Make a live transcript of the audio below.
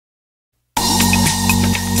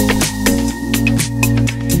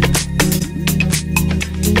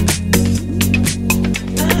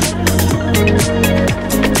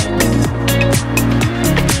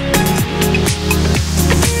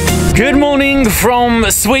Morning from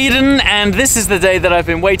Sweden, and this is the day that I've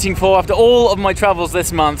been waiting for. After all of my travels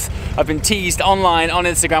this month, I've been teased online on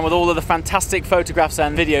Instagram with all of the fantastic photographs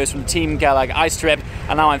and videos from Team Galag ice trip,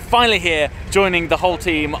 and now I'm finally here joining the whole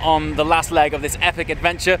team on the last leg of this epic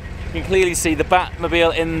adventure. You can clearly see the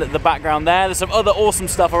Batmobile in the background there. There's some other awesome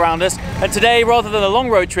stuff around us, and today, rather than a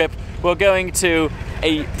long road trip, we're going to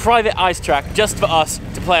a private ice track just for us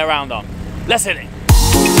to play around on. Let's hit it.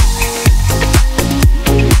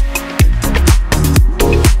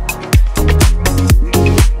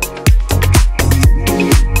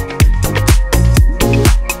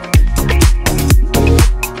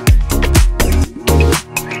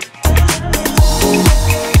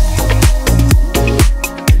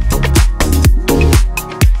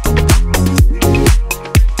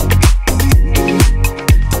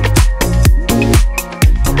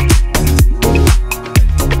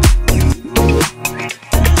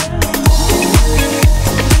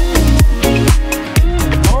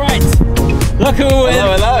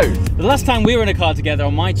 Hello, hello. The last time we were in a car together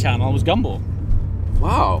on my channel was Gumball.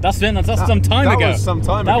 Wow. That's some time ago. That was some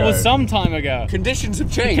time ago. That was some time ago. Conditions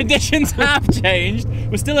have changed. Conditions have changed.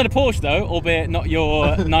 We're still in a Porsche though, albeit not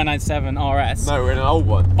your 997 RS. No, we're in an old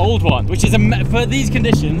one. Old one, which is, for these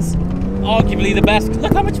conditions, arguably the best.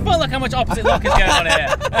 Look how much opposite look is going on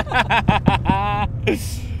here.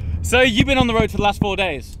 So you've been on the road for the last 4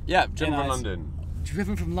 days? Yeah, driven from London.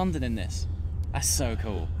 Driven from London in this. That's so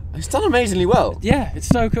cool. It's done amazingly well. Yeah, it's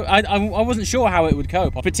so cool. I wasn't sure how it would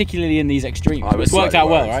cope, particularly in these extremes. It's worked out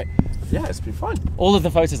well, right? Yeah, it's been fun. All of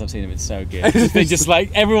the photos I've seen of it's so good. It's been just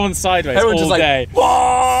like everyone's sideways Everyone's all just day. Like,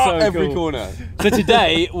 whoa! So Every cool. corner. So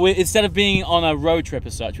today, instead of being on a road trip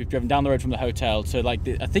as such, we've driven down the road from the hotel to like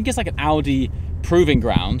I think it's like an Audi proving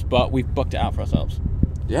ground, but we've booked it out for ourselves.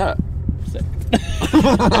 Yeah. Sick.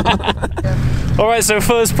 Alright, so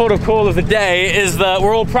first port of call of the day is that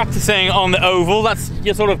we're all practicing on the oval. That's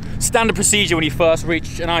your sort of standard procedure when you first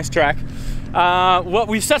reach an ice track. What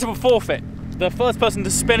we've set up a forfeit. The first person to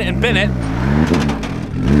spin it and bin it,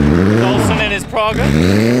 Olsson in his Praga.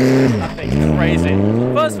 That thing's crazy.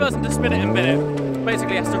 First person to spin it and bin it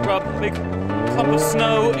basically has to rub a big clump of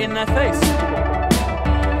snow in their face.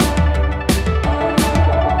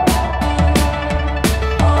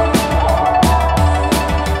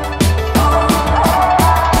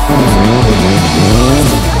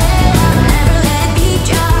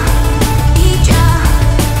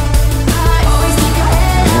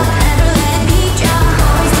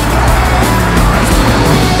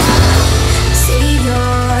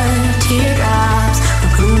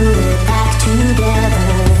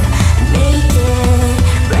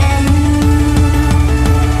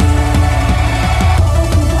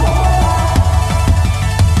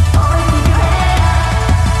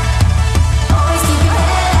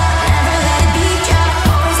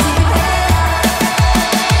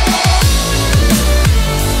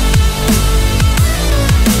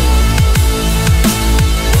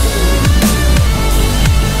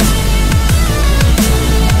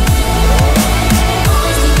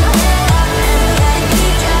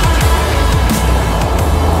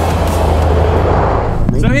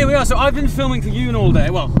 So I've been filming for Yoon all day,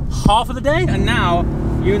 well, half of the day, and now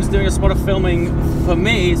Yoon's doing a spot of filming for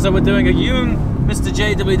me, so we're doing a Yoon Mr.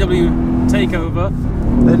 JWW takeover.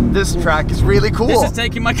 And this track is really cool. This is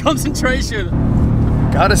taking my concentration.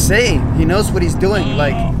 Gotta say, he knows what he's doing,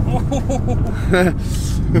 like... and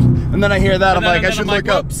then I hear that, I'm like, I should look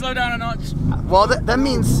up. Slow down a notch. Well, that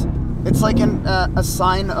means it's like a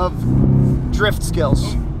sign of drift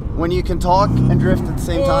skills. When you can talk and drift at the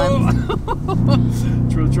same time.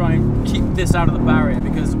 We'll try and keep this out of the barrier,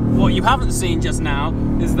 because what you haven't seen just now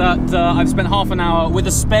is that I've spent half an hour with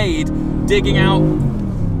a spade digging out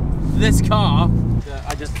this car.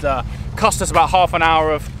 I just cost us about half an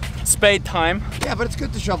hour of spade time. Yeah, but it's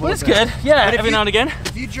good to shovel. But it's good, yeah, but every now and again.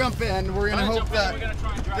 If you jump in, we're gonna hope that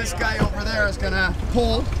this guy over there is gonna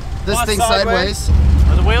pull this thing sideways.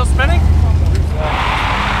 Are the wheels spinning?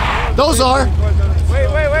 Those are. Wait.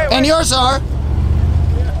 And yours are.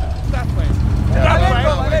 That way.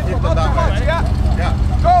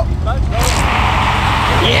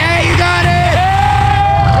 Yeah, you got it!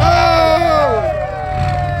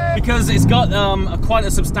 Whoa! Because it's got quite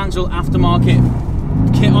a substantial aftermarket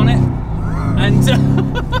kit on it, and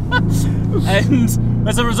and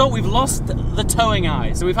as a result, we've lost the towing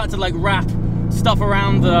eye. So we've had to like wrap stuff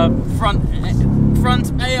around the front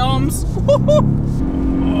A-arms.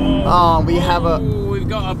 Oh, we've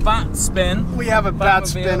got a bat spin. We have a bat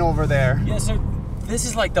spin over there. Yeah, so this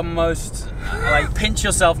is like the most like pinch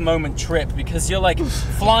yourself moment trip, because you're like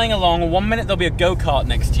flying along, and 1 minute there'll be a go-kart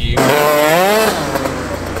next to you.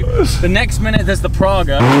 The next minute there's the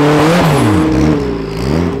Praga.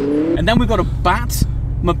 then we've got a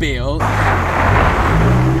Batmobile.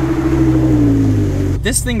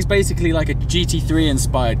 This thing's basically like a GT3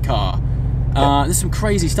 inspired car. There's some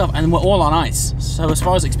crazy stuff, and we're all on ice. So as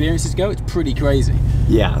far as experiences go, it's pretty crazy.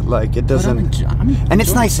 Yeah, like it doesn't. And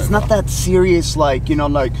it's nice. It's not that serious, like, you know,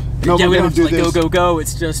 like no, yeah, we're we gonna don't do have to, like, this. go.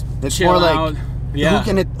 It's just It's chill more like out. Yeah.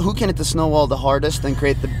 who can hit the snow wall the hardest and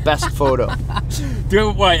create the best photo.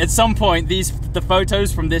 Wait, at some point, the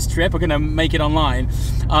photos from this trip are gonna make it online.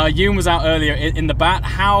 Yoon was out earlier in the Bat.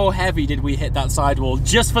 How heavy did we hit that sidewall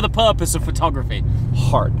just for the purpose of photography?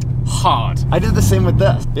 Hard. I did the same with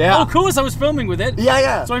this. Yeah. Oh, of course, I was filming with it.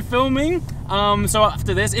 Yeah. So I'm filming. So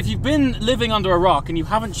after this, if you've been living under a rock and you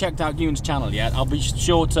haven't checked out Yoon's channel yet, I'll be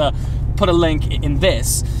sure to put a link in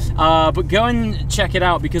this. But go and check it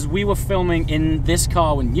out, because we were filming in this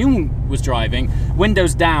car when Yoon was driving,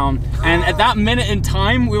 windows down, and at that minute in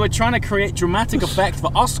time, we were trying to create dramatic effect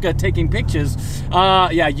for Oscar taking pictures.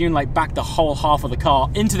 Yeah, Yoon like backed the whole half of the car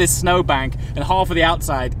into this snowbank, and half of the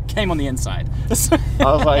outside came on the inside.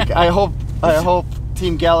 I was like, I hope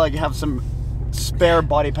Team Galag have some spare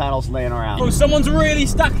body panels laying around. Oh, someone's really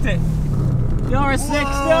stacked it. The RS6,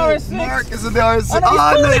 the RS6. Mark is in the RS6. Oh,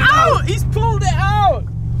 no, he's pulled it out! He's pulled it out!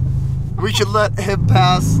 We should let him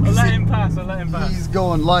pass. I'll let him pass. He's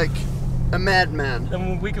going like a madman.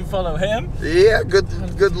 Then we can follow him. Yeah, good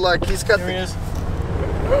luck. He's got Here he is.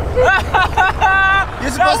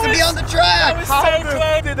 You're supposed to be on the track. That was so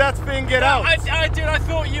close. Did that thing get out? I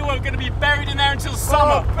thought you were going to be buried in there until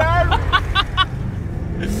summer.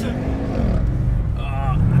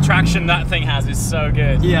 The traction that thing has is so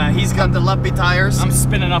good. Yeah, he's got the lumpy tires. I'm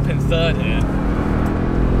spinning up in third here.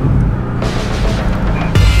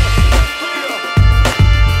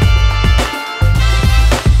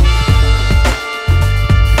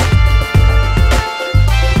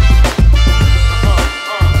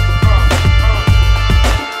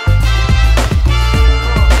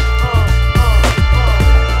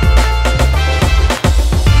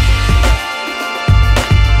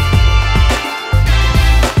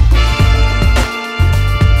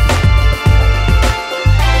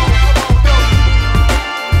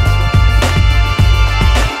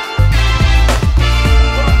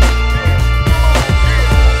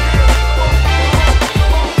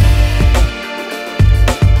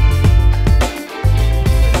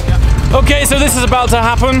 Okay, so this is about to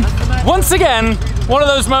happen. Once again, one of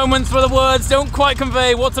those moments where the words don't quite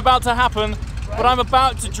convey what's about to happen, but I'm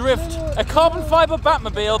about to drift a carbon fiber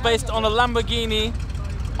Batmobile based on a Lamborghini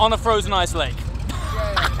on a frozen ice lake.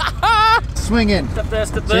 Swing in. Step there,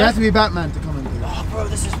 step So you there. have to be Batman to come in. Oh, bro,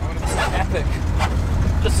 this is epic.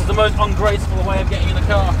 This is the most ungraceful way of getting in a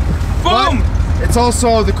car. Boom! But it's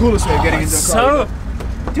also the coolest way of getting into a car.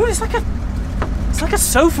 So, dude, it's like a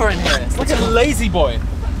sofa in here. It's like a lazy boy.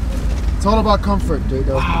 It's all about comfort, dude.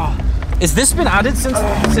 Wow. Has this been added since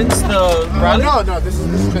the rally? No, this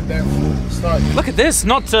has been there from the start. Look at this,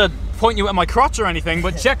 not to point you at my crotch or anything,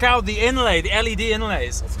 but check out the inlay, the LED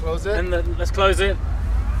inlays. Let's close it. And let's close it.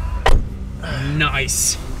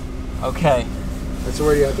 Nice. Okay. That's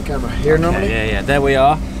where you have the camera. Here normally? Yeah, there we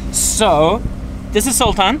are. So, this is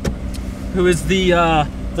Sultan, who is the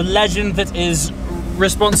legend that is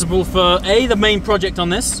responsible for the main project on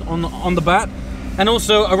this, on the Bat, and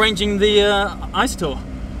also arranging the ice tour.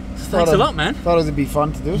 Thanks a lot, man. Thought it would be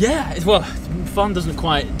fun to do. Yeah, well, fun doesn't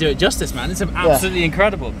quite do it justice, man. It's absolutely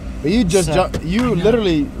incredible. But you just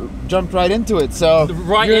literally jumped right into it, so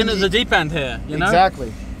right in at the deep end here, you know?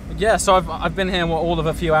 Exactly. Yeah, so I've been here all of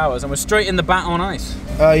a few hours, and we're straight in the Bat on ice.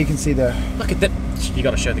 You can see there. Look at that! You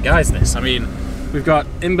got to show the guys this. I mean, we've got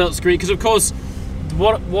inbuilt screen, because of course,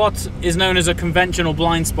 what is known as a conventional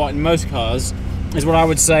blind spot in most cars is what I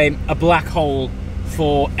would say a black hole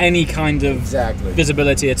for any kind of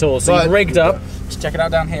visibility at all. So you've rigged up. Just check it out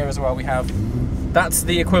down here as well. We have that's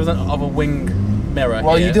the equivalent of a wing mirror.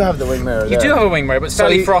 Well, here. you do have the wing mirror. You do have a wing mirror, but it's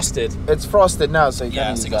fairly frosted. It's frosted now, so you yeah.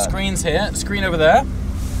 can So use you got that. screens here, screen over there.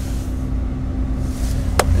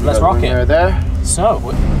 Let's rock it. Mirror there. So.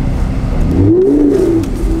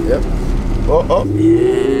 Yep. Oh.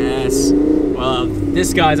 Yes. Well,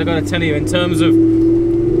 this, guys, I've got to tell you, in terms of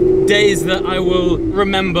days that I will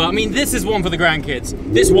remember, I mean, this is one for the grandkids.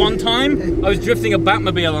 This one time, I was drifting a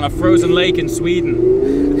Batmobile on a frozen lake in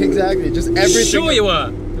Sweden. Exactly. Just everything. Sure you were.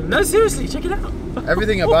 No, seriously, check it out.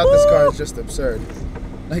 Everything about this car is just absurd.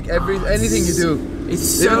 Like anything you do. It's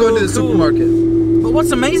so even going to the supermarket. But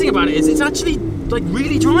what's amazing about it is it's actually like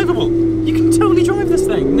really drivable. You can totally drive this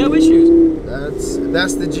thing, no issues.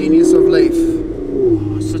 That's the genius of Leif.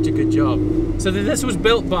 Oh, such a good job. So this was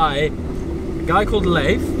built by a guy called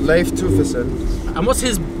Leif. Leif Tufesen. And what's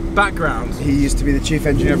his background? He used to be the chief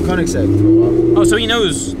engineer of Koenigsegg for a while. Oh, so he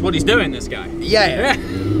knows what he's doing, this guy. Yeah.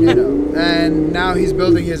 You know, and now he's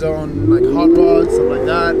building his own like hot rods, stuff like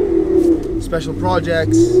that, special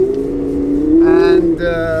projects, and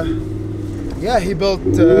yeah, he built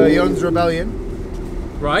Jon's Rebellion.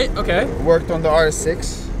 Right. Okay. Worked on the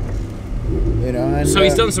RS6. You know, and so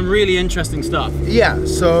he's done some really interesting stuff. Yeah.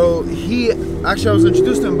 So he actually, I was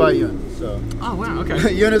introduced to him by Jon. So. Oh wow.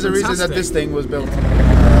 Okay. Jon is the reason that this thing was built. I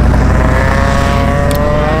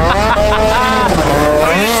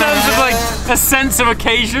mean, in terms of like a sense of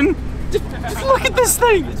occasion, just look at this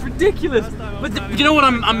thing. It's ridiculous. But you know what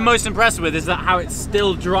I'm most impressed with is that how it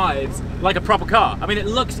still drives like a proper car. I mean, it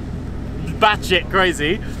looks batshit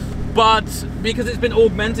crazy, but because it's been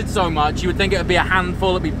augmented so much, you would think it would be a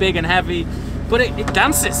handful, it'd be big and heavy, but it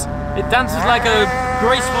dances. It dances like a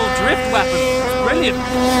graceful drift weapon. It's brilliant.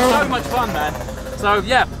 It's so much fun, man. So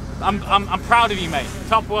yeah, I'm proud of you, mate.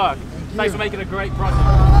 Top work. Thanks for making a great project.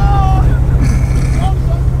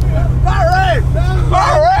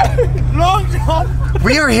 Long jump!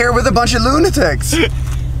 We are here with a bunch of lunatics.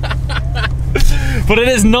 But it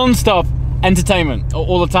is non-stop entertainment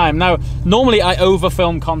all the time. Now, normally I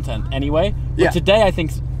over-film content anyway, but today I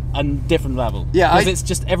think a different level. Yeah, because it's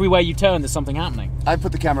just everywhere you turn, there's something happening. I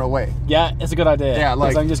put the camera away. Yeah, it's a good idea. Yeah,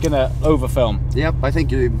 like I'm just gonna over-film. Yep, I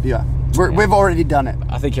think we've already done it.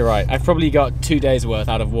 I think you're right. I've probably got 2 days worth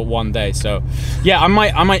out of 1 day. So, yeah, I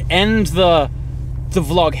might end the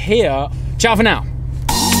vlog here. Ciao for now.